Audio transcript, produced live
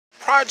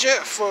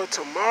project for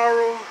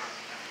tomorrow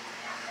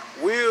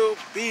will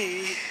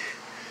be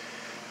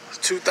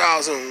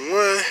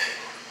 2001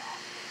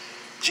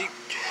 Jeep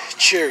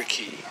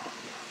Cherokee.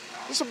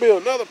 This will be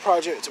another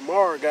project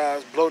tomorrow,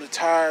 guys. Blow the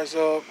tires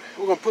up.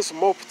 We're gonna put some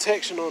more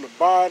protection on the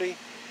body.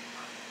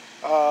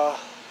 I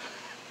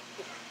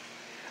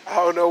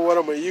don't know what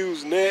I'm gonna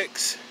use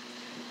next,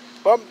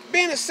 but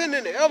being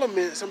ascending the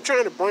elements, I'm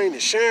trying to bring the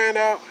shine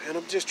out, and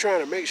I'm just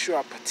trying to make sure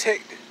I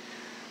protect it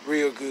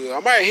real good.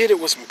 I might hit it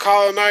with some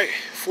Colonite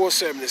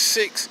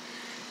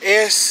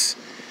 476S,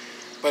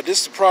 but this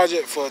is the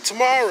project for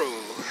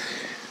tomorrow,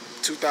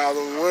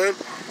 2001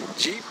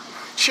 Jeep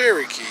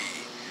Cherokee.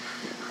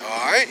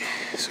 Alright,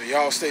 so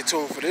y'all stay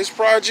tuned for this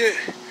project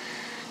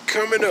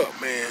coming up,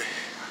 man.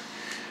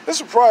 This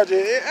is a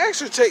project, it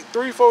actually takes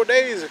 3-4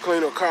 days to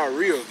clean a car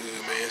real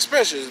good, man.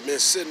 Especially if it's been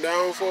sitting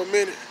down for a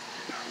minute.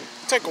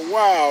 It take a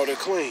while to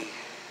clean.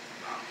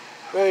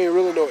 That ain't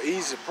really no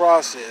easy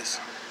process.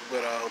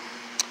 But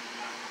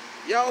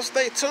y'all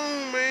stay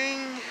tuned,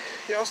 man.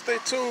 Y'all stay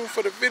tuned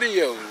for the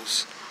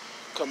videos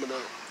coming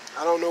up.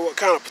 I don't know what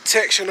kind of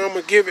protection I'm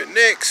gonna give it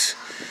next.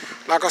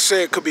 Like I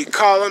said, it could be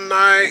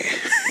Colonite,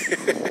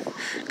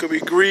 could be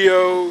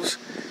griots,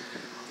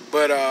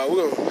 but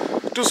we're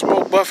gonna do some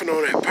more buffing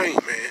on that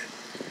paint, man.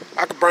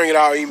 I could bring it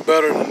out even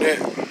better than that.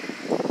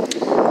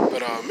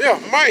 But yeah,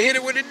 might hit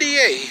it with a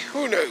DA.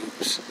 Who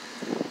knows?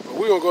 But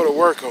we're gonna go to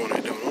work on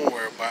it, though. Don't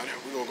worry about it.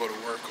 We're gonna go to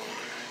work on it.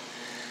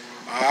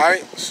 All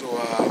right. So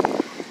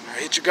I'll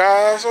hit you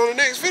guys on the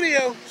next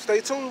video.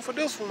 Stay tuned for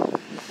this one.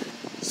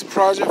 It's a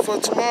project for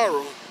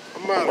tomorrow.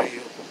 I'm out of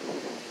here.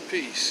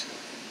 Peace.